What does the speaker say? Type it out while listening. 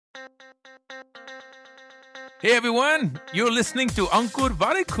Hey everyone, you're listening to Ankur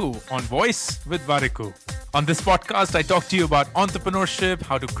Variku on Voice with Variku. On this podcast, I talk to you about entrepreneurship,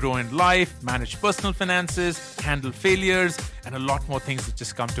 how to grow in life, manage personal finances, handle failures, and a lot more things that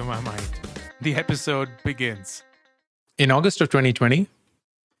just come to my mind. The episode begins. In August of 2020,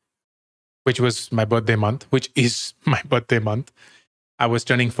 which was my birthday month, which is my birthday month, I was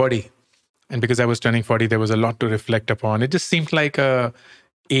turning 40. And because I was turning 40, there was a lot to reflect upon. It just seemed like a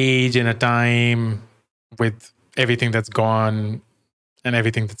age and a time with everything that's gone and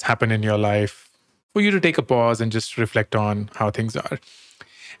everything that's happened in your life for you to take a pause and just reflect on how things are.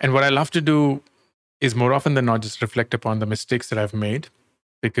 And what I love to do is more often than not just reflect upon the mistakes that I've made,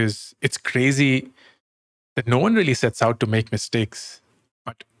 because it's crazy that no one really sets out to make mistakes.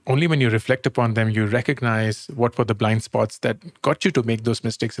 But only when you reflect upon them, you recognize what were the blind spots that got you to make those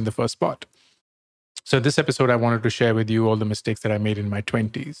mistakes in the first spot. So this episode, I wanted to share with you all the mistakes that I made in my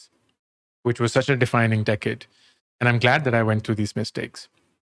 20s, which was such a defining decade. And I'm glad that I went through these mistakes.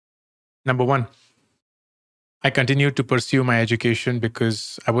 Number one, I continued to pursue my education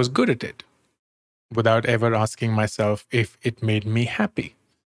because I was good at it, without ever asking myself if it made me happy.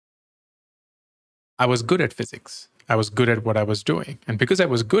 I was good at physics. I was good at what I was doing. And because I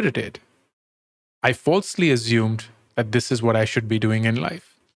was good at it, I falsely assumed that this is what I should be doing in life.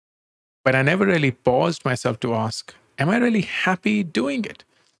 But I never really paused myself to ask, am I really happy doing it?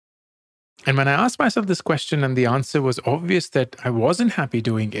 And when I asked myself this question and the answer was obvious that I wasn't happy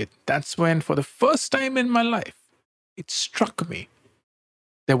doing it, that's when, for the first time in my life, it struck me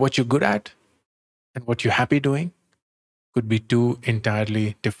that what you're good at and what you're happy doing could be two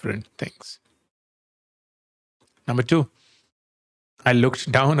entirely different things. Number two, I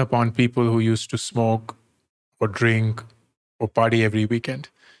looked down upon people who used to smoke or drink or party every weekend.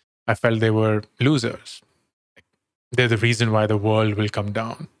 I felt they were losers. They're the reason why the world will come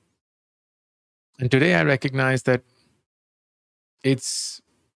down. And today I recognize that it's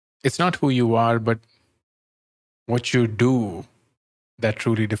not who you are, but what you do that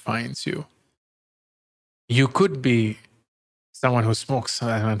truly defines you. You could be someone who smokes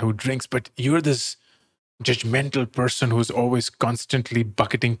and who drinks, but you're this judgmental person who's always constantly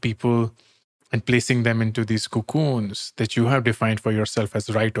bucketing people and placing them into these cocoons that you have defined for yourself as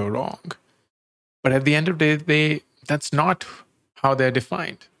right or wrong. But at the end of the day, that's not how they're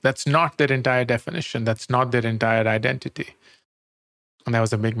defined. That's not their entire definition. That's not their entire identity. And that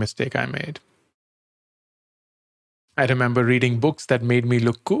was a big mistake I made. I remember reading books that made me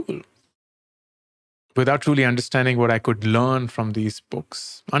look cool without truly understanding what I could learn from these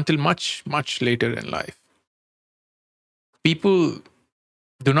books until much, much later in life. People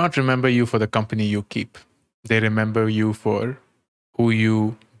do not remember you for the company you keep. They remember you for who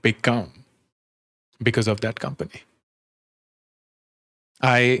you become because of that company.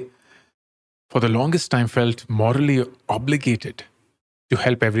 I, for the longest time, felt morally obligated to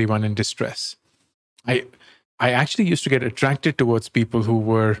help everyone in distress. I actually used to get attracted towards people who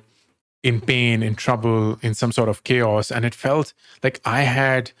were in pain, in trouble, in some sort of chaos, and it felt like I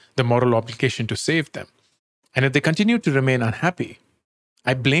had the moral obligation to save them. And if they continued to remain unhappy,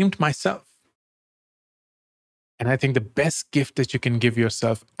 I blamed myself. And I think the best gift that you can give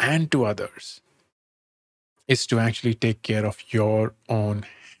yourself and to others is to actually take care of your own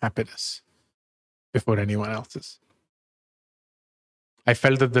happiness before anyone else's. I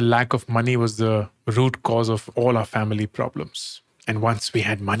felt that the lack of money was the root cause of all our family problems. And once we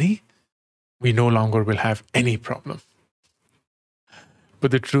had money, we no longer will have any problem.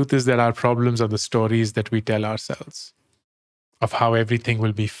 But the truth is that our problems are the stories that we tell ourselves of how everything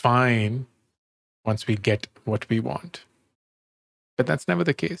will be fine once we get what we want. But that's never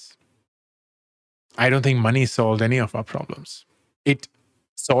the case. I don't think money solved any of our problems. It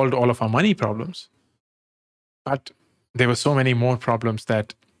solved all of our money problems. But there were so many more problems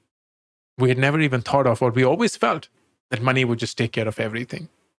that we had never even thought of, or we always felt that money would just take care of everything,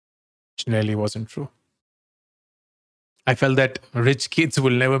 which nearly wasn't true. I felt that rich kids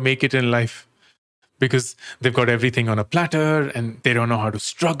will never make it in life because they've got everything on a platter and they don't know how to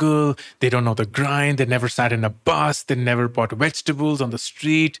struggle. They don't know the grind. They never sat in a bus. They never bought vegetables on the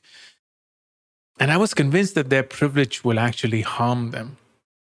street. And I was convinced that their privilege will actually harm them.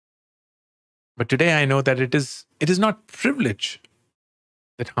 But today I know that it is not privilege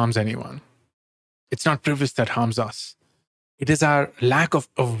that harms anyone. It's not privilege that harms us. It is our lack of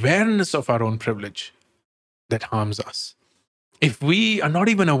awareness of our own privilege that harms us. If we are not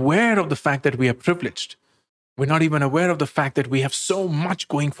even aware of the fact that we are privileged, we're not even aware of the fact that we have so much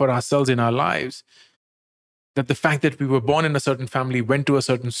going for ourselves in our lives, that the fact that we were born in a certain family, went to a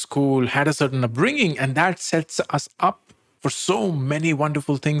certain school, had a certain upbringing, and that sets us up for so many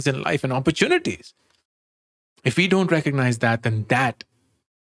wonderful things in life and opportunities. If we don't recognize that, then that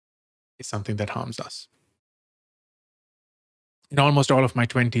is something that harms us. In almost all of my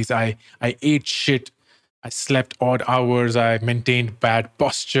 20s, I ate shit. I slept odd hours. I maintained bad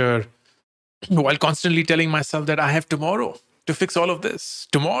posture while constantly telling myself that I have tomorrow to fix all of this.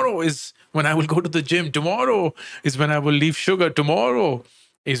 Tomorrow is when I will go to the gym. Tomorrow is when I will leave sugar. Tomorrow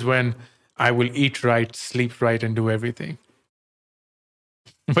is when I will eat right, sleep right, and do everything.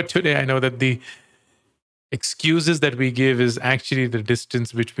 But today I know that the excuses that we give is actually the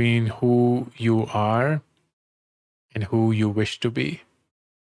distance between who you are and who you wish to be.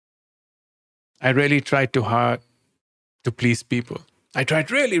 I really tried too hard to please people. I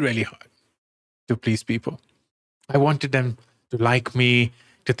tried really, really hard to please people. I wanted them to like me,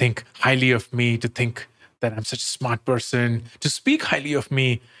 to think highly of me, to think that I'm such a smart person, to speak highly of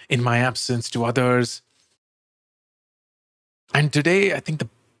me in my absence to others. And today, I think the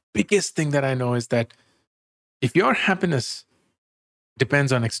biggest thing that I know is that if your happiness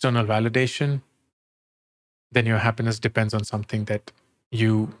depends on external validation, then your happiness depends on something that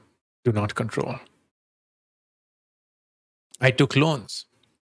you do not control. I took loans.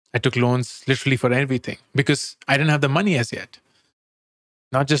 I took loans literally for everything because I didn't have the money as yet.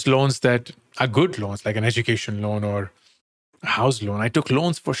 Not just loans that are good loans, like an education loan or a house loan. I took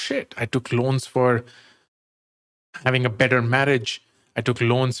loans for shit. I took loans for having a better marriage. I took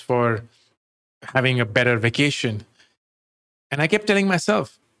loans for having a better vacation. And I kept telling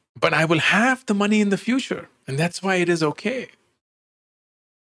myself, but I will have the money in the future. And that's why it is okay.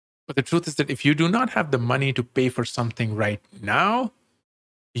 But the truth is that if you do not have the money to pay for something right now,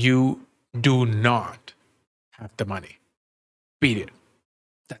 you do not have the money. Period.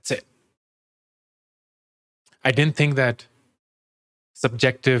 That's it. I didn't think that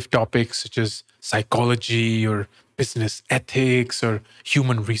subjective topics such as psychology or business ethics or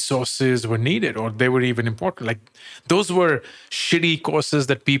human resources were needed or they were even important. Like those were shitty courses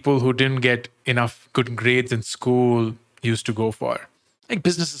that people who didn't get enough good grades in school used to go for. Like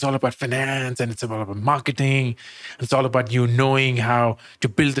business is all about finance and it's all about marketing. It's all about you knowing how to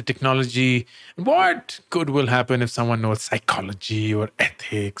build the technology. What good will happen if someone knows psychology or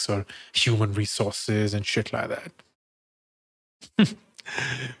ethics or human resources and shit like that?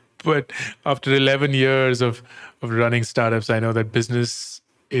 But after 11 years of running startups, I know that business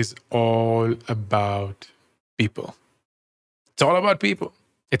is all about people. It's all about people.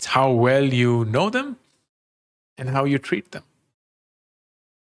 It's how well you know them and how you treat them.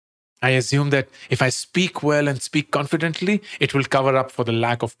 I assume that if I speak well and speak confidently, it will cover up for the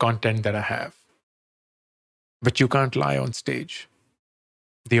lack of content that I have. But you can't lie on stage.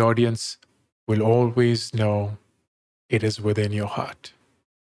 The audience will always know it is within your heart.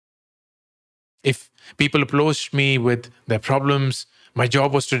 If people approached me with their problems, my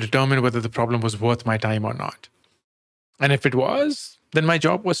job was to determine whether the problem was worth my time or not. And if it was, then my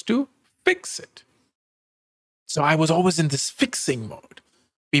job was to fix it. So I was always in this fixing mode.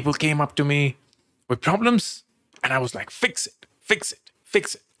 People came up to me with problems, and I was like, fix it, fix it,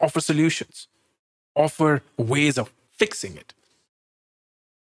 fix it. Offer solutions, offer ways of fixing it.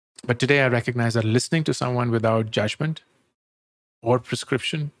 But today I recognize that listening to someone without judgment or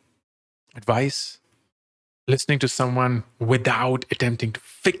prescription, advice, listening to someone without attempting to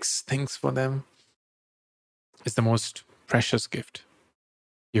fix things for them is the most precious gift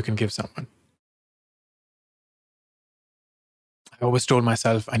you can give someone. I always told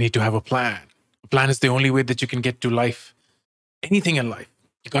myself, I need to have a plan. A plan is the only way that you can get to life. Anything in life.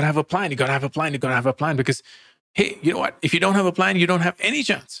 You got to have a plan. You got to have a plan. You got to have a plan because, hey, you know what? If you don't have a plan, you don't have any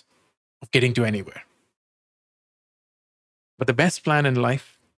chance of getting to anywhere. But the best plan in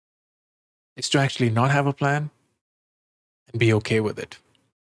life is to actually not have a plan and be okay with it.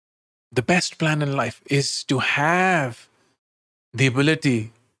 The best plan in life is to have the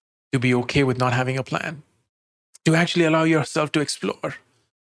ability to be okay with not having a plan, to actually allow yourself to explore,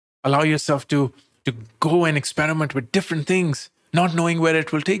 allow yourself to go and experiment with different things, not knowing where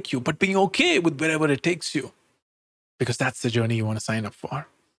it will take you, but being okay with wherever it takes you, because that's the journey you want to sign up for.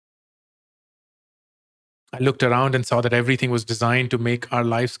 I looked around and saw that everything was designed to make our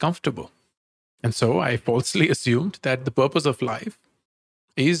lives comfortable. And so I falsely assumed that the purpose of life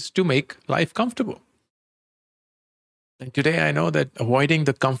is to make life comfortable. And today I know that avoiding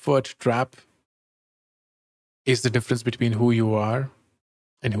the comfort trap is the difference between who you are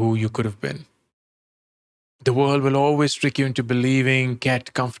and who you could have been. The world will always trick you into believing,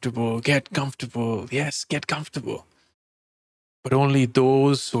 get comfortable. Yes, get comfortable. But only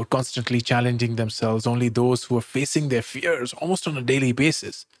those who are constantly challenging themselves, only those who are facing their fears almost on a daily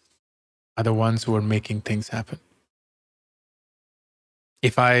basis, are the ones who are making things happen.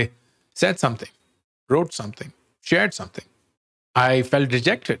 If I said something, wrote something, shared something, I felt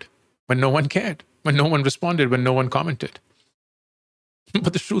rejected when no one cared, when no one responded, when no one commented.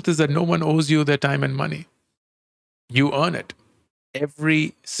 But the truth is that no one owes you their time and money. You earn it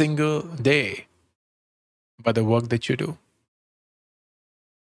every single day by the work that you do.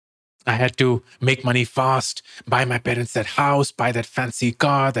 I had to make money fast, buy my parents that house, buy that fancy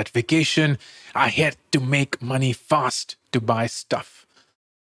car, that vacation. I had to make money fast to buy stuff.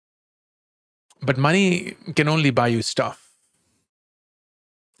 But money can only buy you stuff.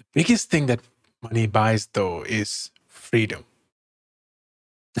 The biggest thing that money buys, though, is freedom.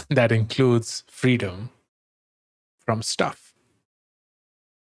 That includes freedom from stuff.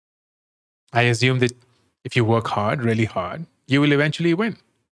 I assume that if you work hard, really hard, you will eventually win.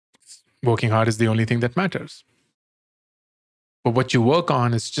 Working hard is the only thing that matters. But what you work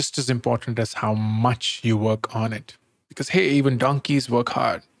on is just as important as how much you work on it. Because, hey, even donkeys work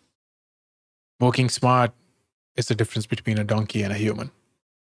hard. Working smart is the difference between a donkey and a human.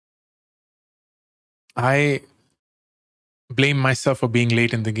 I blame myself for being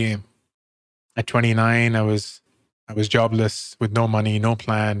late in the game. At 29, I was jobless with no money, no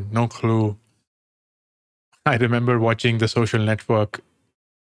plan, no clue. I remember watching The Social Network,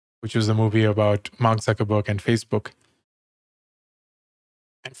 which was a movie about Mark Zuckerberg and Facebook,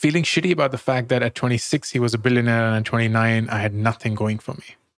 and feeling shitty about the fact that at 26, he was a billionaire, and at 29, I had nothing going for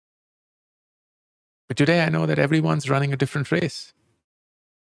me. But today, I know that everyone's running a different race.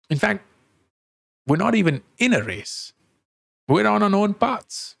 In fact, we're not even in a race. We're on our own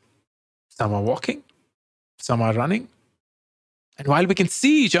paths. Some are walking, some are running. And while we can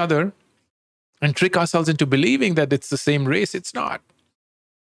see each other and trick ourselves into believing that it's the same race, it's not.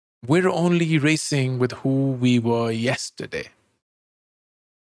 We're only racing with who we were yesterday.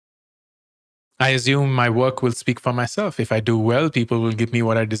 I assume my work will speak for myself. If I do well, people will give me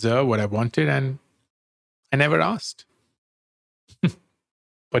what I deserve, what I wanted, and I never asked.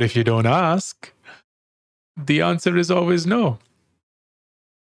 But if you don't ask, the answer is always no.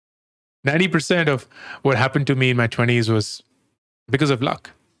 90% of what happened to me in my 20s was because of luck.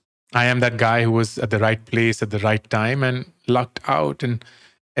 I am that guy who was at the right place at the right time and lucked out. And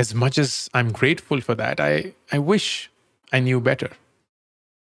as much as I'm grateful for that, I wish I knew better.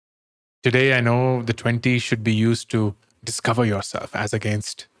 Today, I know the 20s should be used to discover yourself as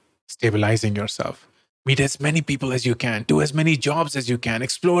against stabilizing yourself. Meet as many people as you can, do as many jobs as you can,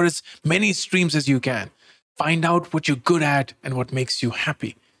 explore as many streams as you can, find out what you're good at and what makes you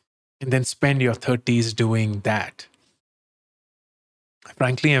happy, and then spend your 30s doing that.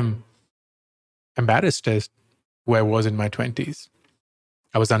 Frankly, I'm embarrassed as who I was in my 20s.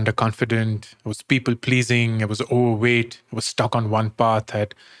 I was underconfident, I was people-pleasing, I was overweight, I was stuck on one path, I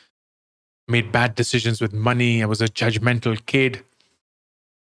had made bad decisions with money, I was a judgmental kid.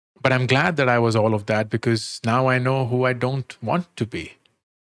 But I'm glad that I was all of that because now I know who I don't want to be.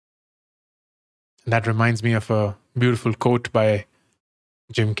 And that reminds me of a beautiful quote by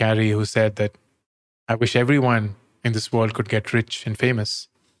Jim Carrey, who said that I wish everyone in this world could get rich and famous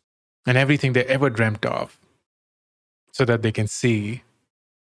and everything they ever dreamt of so that they can see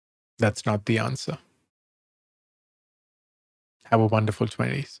that's not the answer. Have a wonderful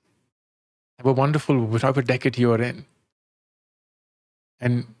 20s. Have a wonderful whatever decade you're in.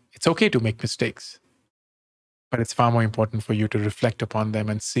 And it's okay to make mistakes, but it's far more important for you to reflect upon them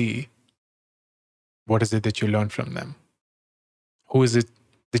and see what is it that you learn from them. Who is it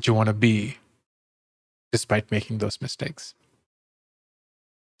that you want to be despite making those mistakes?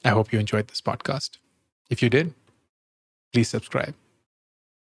 I hope you enjoyed this podcast. If you did, please subscribe.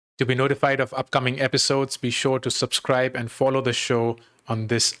 To be notified of upcoming episodes, be sure to subscribe and follow the show on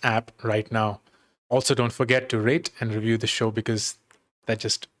this app right now. Also, don't forget to rate and review the show because that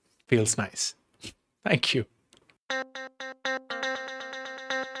just feels nice. Thank you.